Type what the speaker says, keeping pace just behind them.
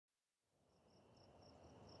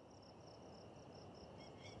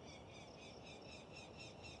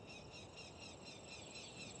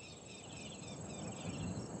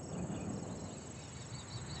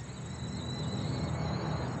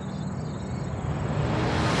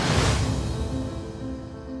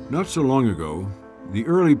Not so long ago, the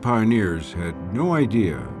early pioneers had no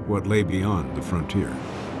idea what lay beyond the frontier.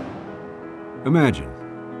 Imagine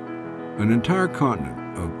an entire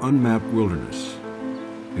continent of unmapped wilderness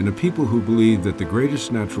and a people who believe that the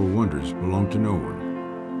greatest natural wonders belong to no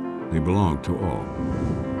one. They belong to all.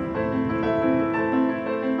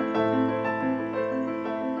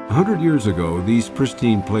 100 years ago, these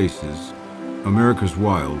pristine places, America's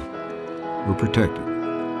wild, were protected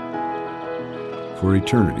for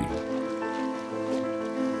eternity,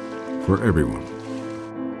 for everyone.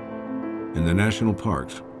 And the national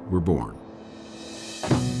parks were born.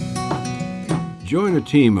 Join a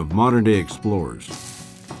team of modern-day explorers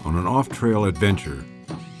on an off-trail adventure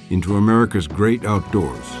into America's great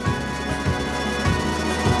outdoors.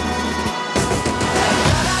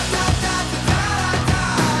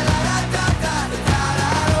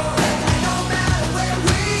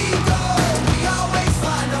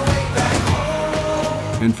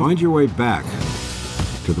 And find your way back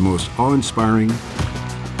to the most awe-inspiring,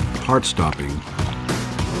 heart-stopping,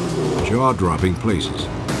 jaw-dropping places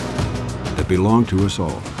that belong to us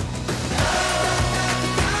all.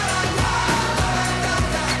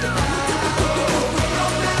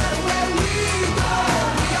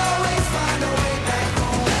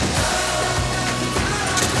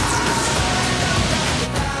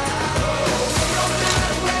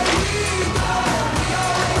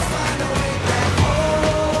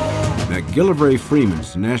 MacGillivray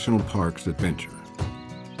Freeman's National Parks Adventure.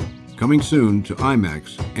 Coming soon to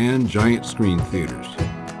IMAX and giant screen theaters.